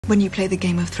When you play the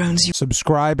Game of Thrones, you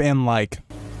subscribe and like,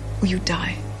 or you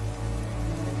die.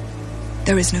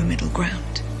 There is no middle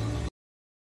ground.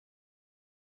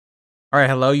 Alright,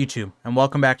 hello YouTube, and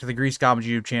welcome back to the Grease Goblins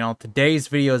YouTube channel. Today's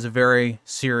video is a very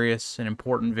serious and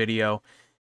important video.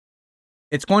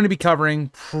 It's going to be covering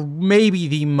maybe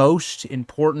the most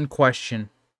important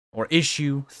question, or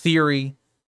issue, theory,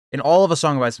 in all of A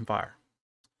Song of Ice and Fire.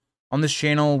 On this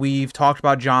channel, we've talked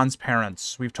about Jon's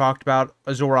parents. We've talked about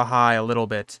Azor Ahai a little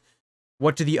bit.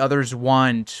 What do the others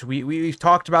want? We've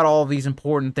talked about all of these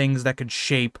important things that could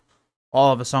shape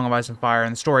all of A Song of Ice and Fire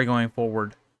and the story going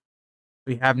forward.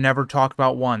 We have never talked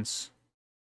about once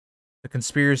the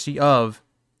conspiracy of,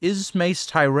 is Mace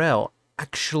Tyrell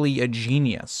actually a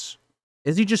genius?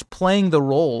 Is he just playing the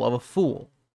role of a fool?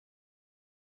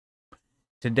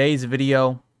 Today's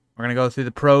video, we're going to go through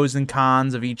the pros and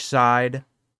cons of each side.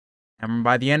 And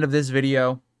by the end of this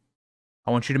video,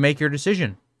 I want you to make your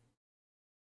decision.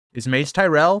 Is Mace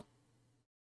Tyrell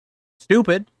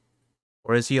stupid?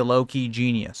 Or is he a low-key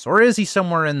genius? Or is he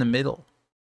somewhere in the middle?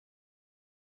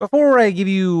 Before I give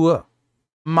you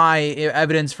my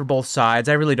evidence for both sides,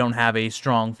 I really don't have a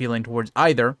strong feeling towards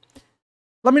either.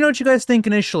 Let me know what you guys think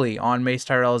initially on Mace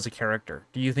Tyrell as a character.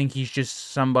 Do you think he's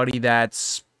just somebody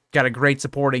that's got a great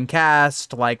supporting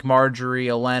cast, like Marjorie,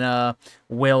 Olenna,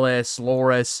 Willis,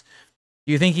 Loras?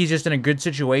 Do you think he's just in a good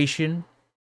situation,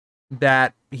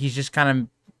 that he's just kind of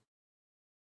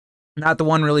not the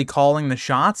one really calling the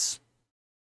shots?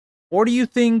 Or do you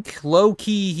think,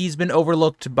 low-key, he's been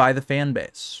overlooked by the fan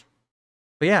base?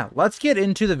 But yeah, let's get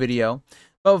into the video.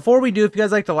 But before we do, if you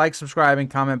guys like to like, subscribe, and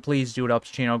comment, please do. It helps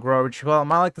the channel grow. Which well,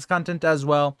 might like this content as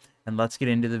well. And let's get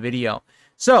into the video.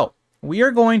 So, we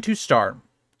are going to start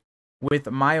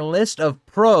with my list of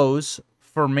pros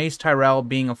for Mace Tyrell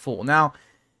being a fool. Now,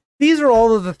 these are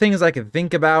all of the things I could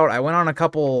think about. I went on a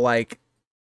couple, like,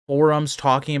 forums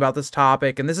talking about this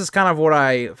topic, and this is kind of what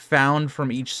I found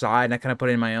from each side, and I kind of put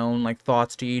in my own like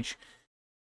thoughts to each.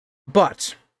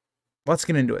 But let's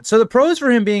get into it. So the pros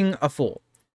for him being a fool.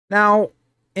 Now,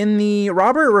 in the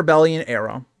Robert Rebellion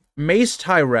era, Mace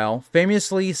Tyrell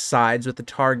famously sides with the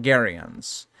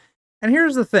Targaryens. And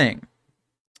here's the thing.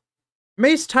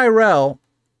 Mace Tyrell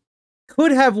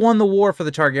could have won the war for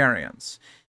the Targaryens.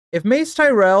 If Mace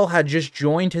Tyrell had just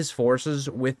joined his forces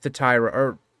with the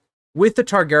Targaryen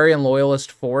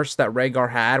loyalist force that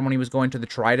Rhaegar had when he was going to the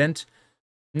Trident,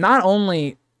 not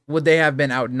only would they have been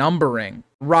outnumbering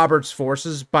Robert's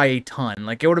forces by a ton,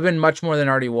 like it would have been much more than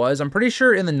it already was. I'm pretty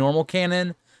sure in the normal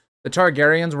canon, the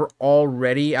Targaryens were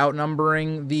already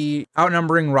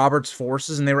outnumbering Robert's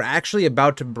forces, and they were actually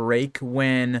about to break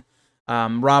when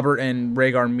Robert and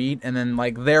Rhaegar meet, and then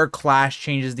like their clash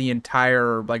changes the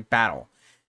entire like battle.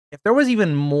 If there was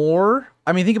even more,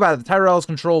 I mean, think about it. The Tyrells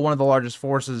control one of the largest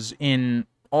forces in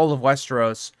all of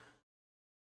Westeros.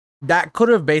 That could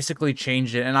have basically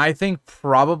changed it. And I think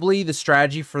probably the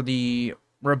strategy for the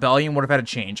rebellion would have had to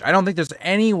change. I don't think there's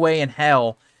any way in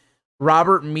hell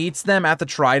Robert meets them at the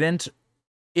Trident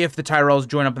if the Tyrells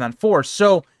join up in that force.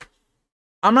 So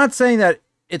I'm not saying that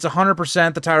it's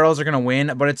 100% the Tyrells are going to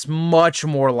win, but it's much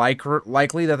more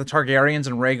likely that the Targaryens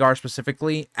and Rhaegar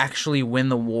specifically actually win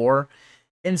the war.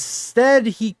 Instead,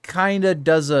 he kind of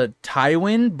does a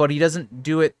Tywin, but he doesn't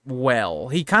do it well.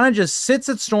 He kind of just sits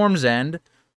at Storm's End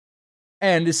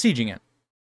and is sieging it,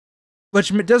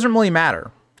 which doesn't really matter.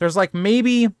 There's like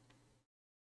maybe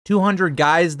 200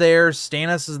 guys there.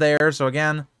 Stannis is there, so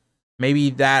again, maybe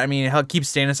that, I mean, he'll keep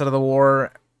Stannis out of the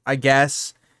war, I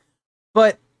guess.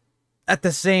 But at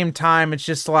the same time, it's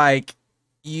just like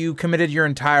you committed your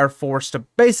entire force to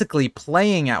basically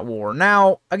playing at war.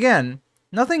 Now, again,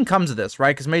 nothing comes of this,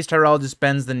 right? Because Mace Tyrell just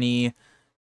bends the knee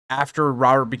after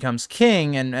Robert becomes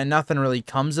king, and nothing really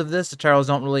comes of this. The Tyrells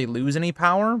don't really lose any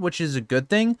power, which is a good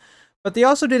thing. But they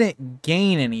also didn't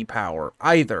gain any power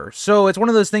either. So it's one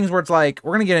of those things where it's like,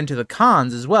 we're going to get into the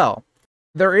cons as well.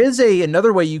 There is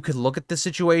another way you could look at this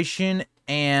situation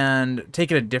and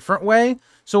take it a different way.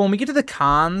 So when we get to the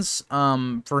cons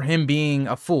for him being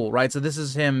a fool, right? So this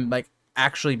is him like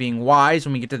actually being wise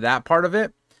when we get to that part of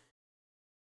it.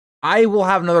 I will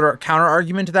have another counter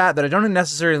argument to that I don't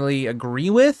necessarily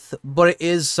agree with, but it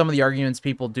is some of the arguments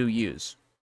people do use.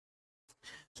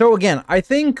 So again, I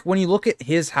think when you look at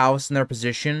his house and their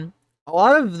position, a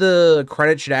lot of the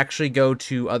credit should actually go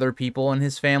to other people in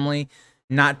his family,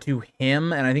 not to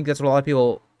him. And I think that's what a lot of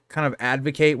people kind of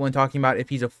advocate when talking about if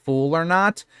he's a fool or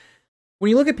not.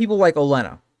 When you look at people like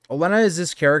Olenna, Olenna is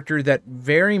this character that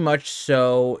very much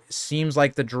so seems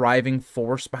like the driving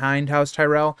force behind House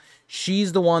Tyrell.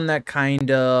 She's the one that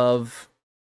kind of,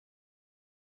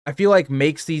 I feel like,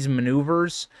 makes these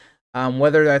maneuvers.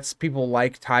 Whether that's people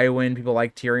like Tywin, people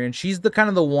like Tyrion, she's the kind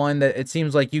of the one that it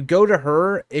seems like you go to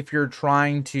her if you're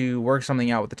trying to work something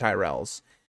out with the Tyrells.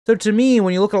 So to me,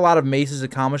 when you look at a lot of Mace's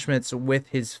accomplishments with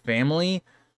his family,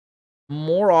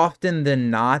 more often than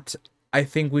not, I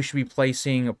think we should be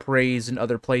placing praise in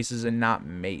other places and not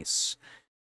Mace.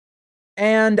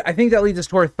 And I think that leads us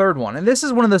to our third one. And this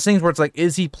is one of those things where it's like,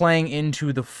 is he playing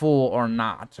into the fool or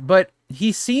not? But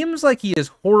he seems like he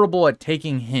is horrible at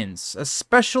taking hints,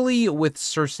 especially with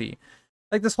Cersei.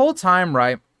 Like this whole time,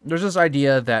 right, there's this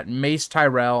idea that Mace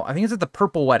Tyrell, I think it's at the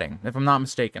Purple Wedding, if I'm not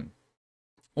mistaken,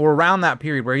 or around that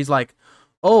period where he's like,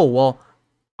 oh, well,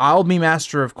 I'll be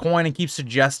master of coin, and keeps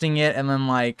suggesting it. And then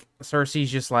like Cersei's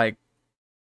just like,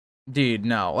 dude,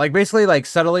 no. Like basically like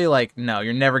subtly like, no,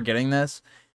 you're never getting this.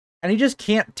 And he just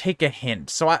can't take a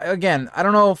hint. So, again, I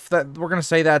don't know if that we're going to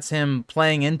say that's him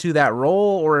playing into that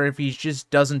role or if he just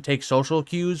doesn't take social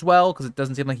cues well, because it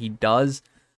doesn't seem like he does.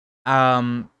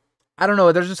 I don't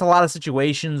know. There's just a lot of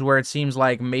situations where it seems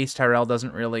like Mace Tyrell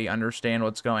doesn't really understand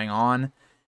what's going on.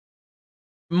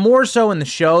 More so in the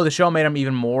show. The show made him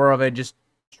even more of a just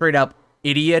straight up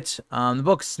idiot. The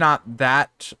book's not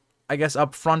that, I guess,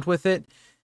 upfront with it.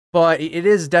 But it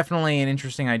is definitely an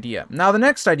interesting idea. Now, the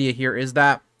next idea here is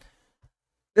that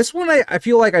this one, I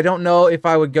feel like I don't know if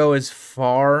I would go as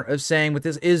far as saying, but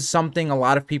this is something a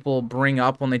lot of people bring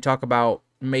up when they talk about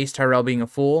Mace Tyrell being a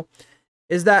fool,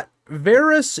 is that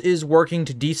Varys is working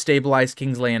to destabilize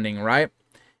King's Landing, right?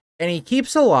 And he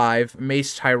keeps alive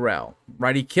Mace Tyrell,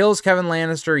 right? He kills Kevin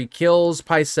Lannister, he kills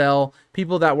Pycelle,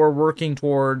 people that were working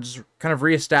towards kind of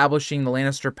reestablishing the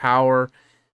Lannister power.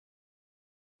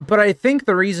 But I think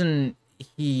the reason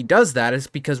he does that is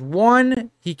because, one,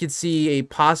 he could see a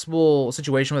possible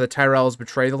situation where the Tyrells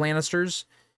betray the Lannisters,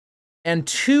 and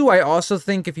two, I also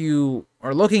think if you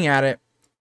are looking at it,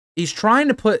 he's trying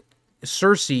to put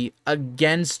Cersei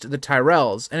against the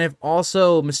Tyrells, and if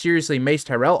also mysteriously Mace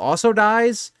Tyrell also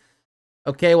dies,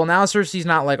 okay, well now Cersei's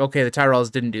not like, okay, the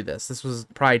Tyrells didn't do this, this was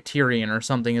probably Tyrion or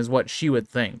something, is what she would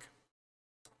think.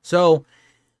 So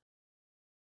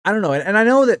I don't know, and I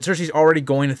know that Cersei's already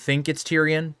going to think it's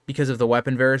Tyrion because of the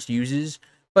weapon Varys uses,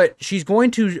 but she's going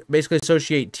to basically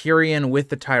associate Tyrion with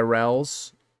the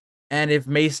Tyrells, and if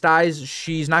Mace dies,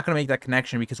 she's not going to make that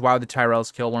connection because why would the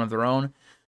Tyrells kill one of their own?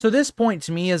 So this point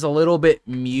to me is a little bit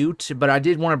mute, but I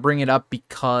did want to bring it up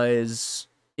because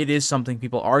it is something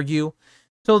people argue.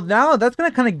 So now that's going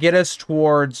to kind of get us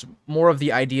towards more of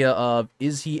the idea of,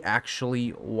 is he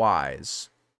actually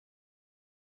wise?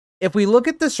 If we look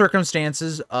at the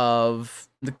circumstances of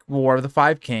the War of the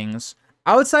Five Kings,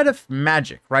 outside of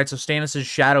magic, right? So Stannis'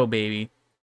 shadow baby,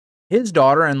 his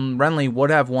daughter and Renly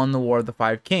would have won the War of the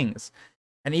Five Kings.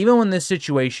 And even when this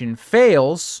situation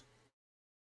fails,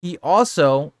 he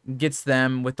also gets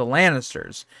them with the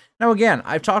Lannisters. Now again,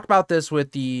 I've talked about this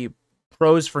with the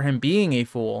pros for him being a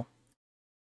fool.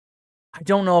 I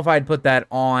don't know if I'd put that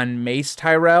on Mace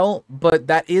Tyrell, but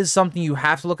that is something you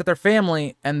have to look at their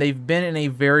family, and they've been in a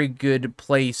very good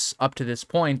place up to this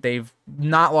point. They've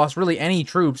not lost really any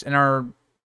troops and are,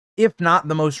 if not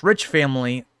the most rich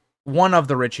family, one of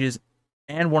the richest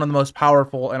and one of the most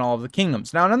powerful in all of the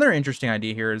kingdoms. Now, another interesting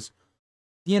idea here is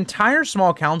the entire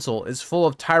small council is full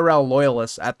of Tyrell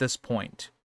loyalists at this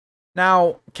point.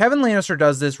 Now, Kevin Lannister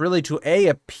does this really to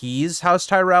appease House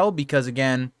Tyrell because,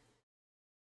 again,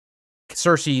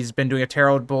 Cersei's been doing a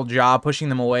terrible job pushing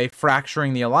them away,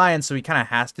 fracturing the alliance, so he kind of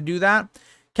has to do that.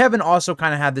 Kevin also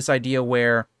kind of had this idea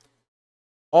where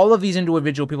all of these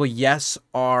individual people, yes,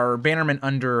 are bannermen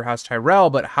under House Tyrell,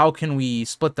 but how can we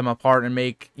split them apart and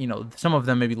make, you know, some of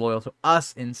them maybe loyal to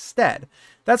us instead?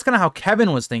 That's kind of how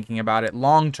Kevin was thinking about it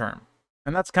long term.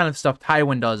 And that's kind of stuff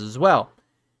Tywin does as well.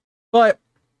 But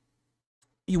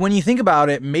when you think about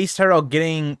it, Mace Tyrell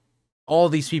getting all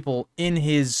these people in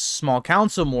his small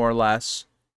council, more or less,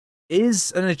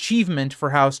 is an achievement for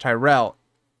House Tyrell,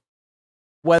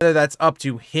 whether that's up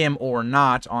to him or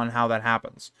not on how that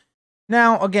happens.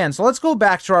 Now, again, so let's go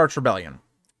back to Arch Rebellion.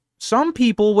 Some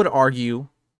people would argue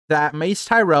that Mace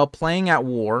Tyrell playing at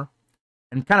war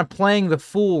and kind of playing the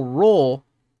fool role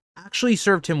actually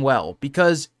served him well,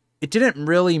 because it didn't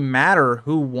really matter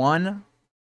who won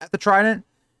at the Trident.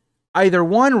 Either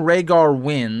one, Rhaegar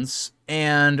wins,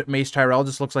 and Mace Tyrell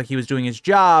just looks like he was doing his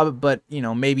job, but, you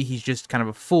know, maybe he's just kind of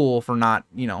a fool for not,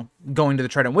 you know, going to the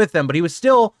Trident with them, but he was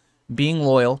still being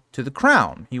loyal to the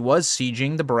crown. He was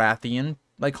sieging the Baratheon,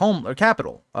 like, home, or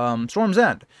capital, Storm's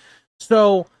End.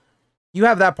 So, you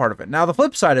have that part of it. Now, the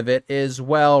flip side of it is,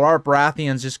 well, our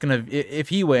Baratheon's just gonna, if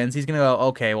he wins, he's gonna go,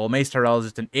 okay, well, Mace Tyrell is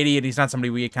just an idiot, he's not somebody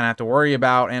we kind of have to worry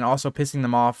about, and also pissing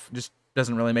them off just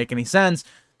doesn't really make any sense.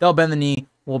 They'll bend the knee,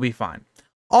 we'll be fine.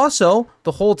 Also,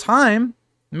 the whole time,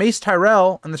 Mace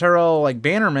Tyrell and the Tyrell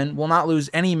bannermen will not lose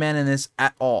any men in this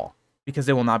at all, because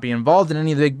they will not be involved in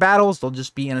any of the big battles. They'll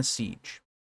just be in a siege.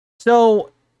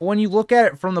 So when you look at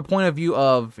it from the point of view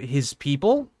of his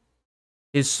people,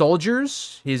 his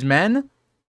soldiers, his men,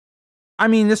 I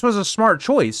mean, this was a smart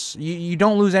choice. You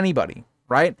don't lose anybody,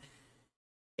 right?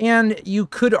 And you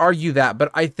could argue that, but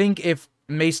I think if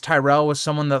Mace Tyrell was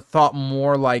someone that thought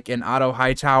more like an Otto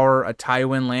Hightower, a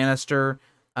Tywin Lannister,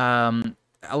 a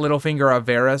Littlefinger of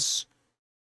Varys,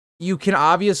 you can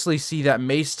obviously see that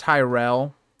Mace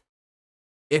Tyrell,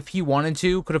 if he wanted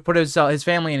to, could have put his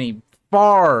family in a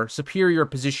far superior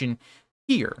position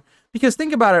here. Because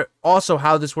think about it also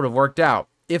how this would have worked out.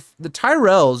 If the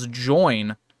Tyrells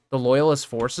join the Loyalist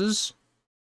forces,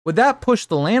 would that push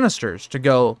the Lannisters to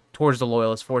go towards the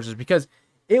Loyalist forces? Because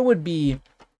it would be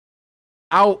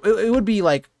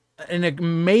like an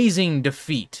amazing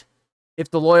defeat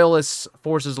if the Loyalist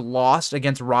forces lost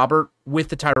against Robert with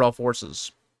the Tyrell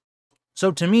forces.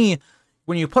 So to me,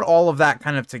 when you put all of that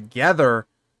kind of together,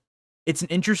 it's an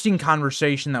interesting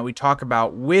conversation that we talk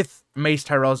about with Mace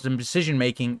Tyrell's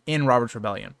decision-making in Robert's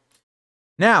Rebellion.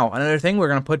 Now, another thing we're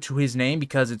going to put to his name,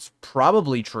 because it's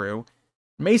probably true,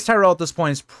 Mace Tyrell at this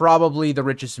point is probably the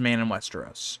richest man in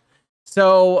Westeros.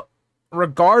 So,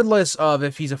 regardless of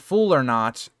if he's a fool or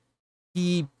not,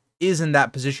 he is in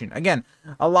that position. Again,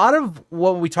 a lot of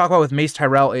what we talk about with Mace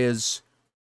Tyrell is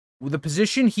the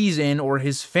position he's in, or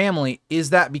his family,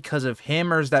 is that because of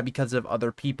him or is that because of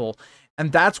other people?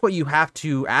 And that's what you have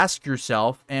to ask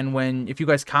yourself. And if you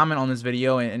guys comment on this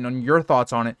video and on your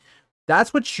thoughts on it,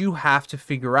 that's what you have to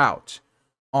figure out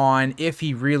on if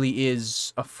he really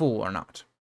is a fool or not.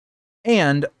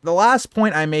 And the last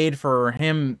point I made for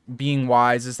him being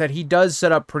wise is that he does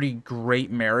set up pretty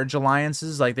great marriage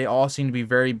alliances. Like, they all seem to be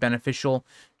very beneficial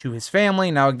to his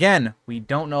family. Now, again, we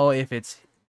don't know if it's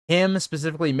him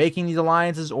specifically making these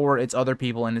alliances or it's other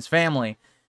people in his family.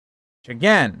 Which,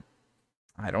 again,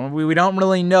 we don't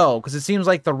really know, because it seems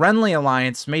like the Renly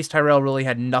alliance, Mace Tyrell really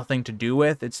had nothing to do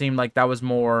with. It seemed like that was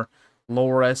more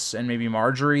Loras and maybe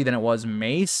Marjorie than it was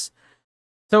Mace.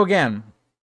 So again,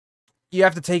 you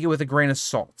have to take it with a grain of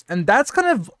salt. And that's kind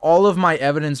of all of my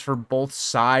evidence for both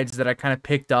sides that I kind of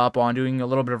picked up on doing a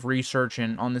little bit of research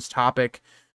on this topic.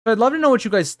 But I'd love to know what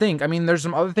you guys think. I mean, there's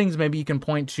some other things maybe you can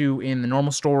point to in the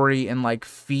normal story and like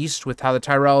Feast with how the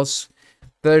Tyrells,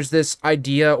 there's this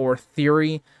idea or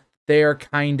theory they are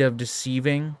kind of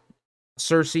deceiving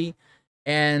Cersei,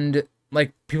 and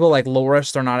like people like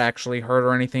Loras are not actually hurt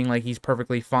or anything, like he's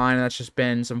perfectly fine, and that's just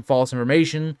been some false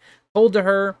information told to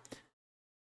her.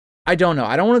 I don't know.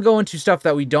 I don't want to go into stuff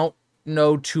that we don't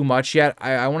know too much yet.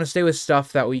 I want to stay with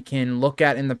stuff that we can look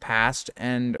at in the past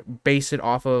and base it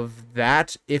off of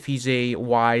that if he's a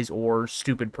wise or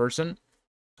stupid person.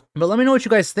 But let me know what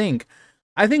you guys think.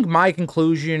 I think my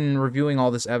conclusion reviewing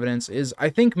all this evidence is I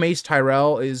think Mace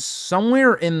Tyrell is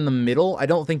somewhere in the middle. I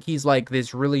don't think he's like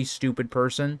this really stupid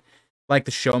person like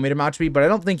the show made him out to be, but I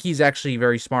don't think he's actually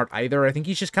very smart either. I think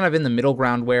he's just kind of in the middle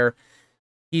ground where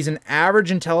he's an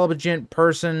average intelligent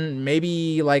person,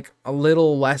 maybe like a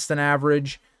little less than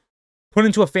average, put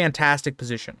into a fantastic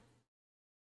position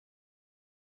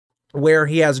where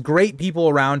he has great people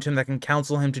around him that can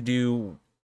counsel him to do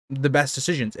the best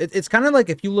decisions. It's kind of like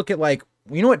if you look at like,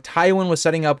 you know what Tywin was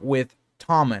setting up with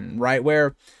Tommen, right?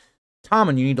 Where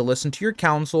Tommen, you need to listen to your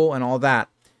counsel and all that.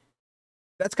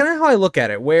 That's kind of how I look at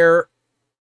it, where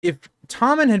if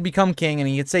Tommen had become king and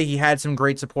he could say he had some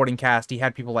great supporting cast, he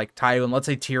had people like Tywin, let's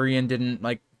say Tyrion didn't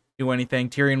like do anything,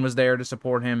 Tyrion was there to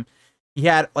support him. He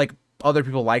had like other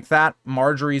people like that.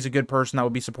 Marjorie's a good person that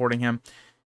would be supporting him.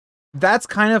 That's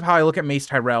kind of how I look at Mace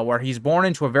Tyrell, where he's born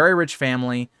into a very rich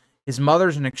family. His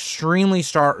mother's an extremely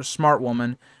smart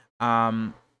woman.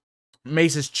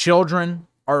 Mace's children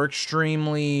are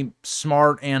extremely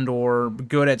smart and or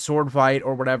good at sword fight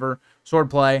or whatever, sword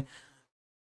play.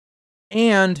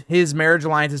 And his marriage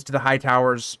alliances to the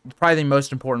Hightowers, probably the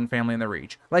most important family in the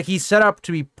Reach. Like, he's set up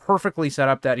to be perfectly set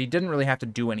up that he didn't really have to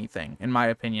do anything, in my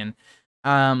opinion.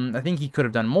 I think he could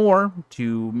have done more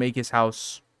to make his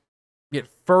house get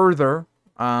further,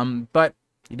 but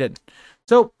he didn't.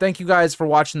 So, thank you guys for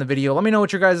watching the video. Let me know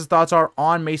what your guys' thoughts are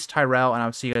on Mace Tyrell, and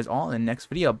I'll see you guys all in the next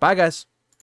video. Bye, guys.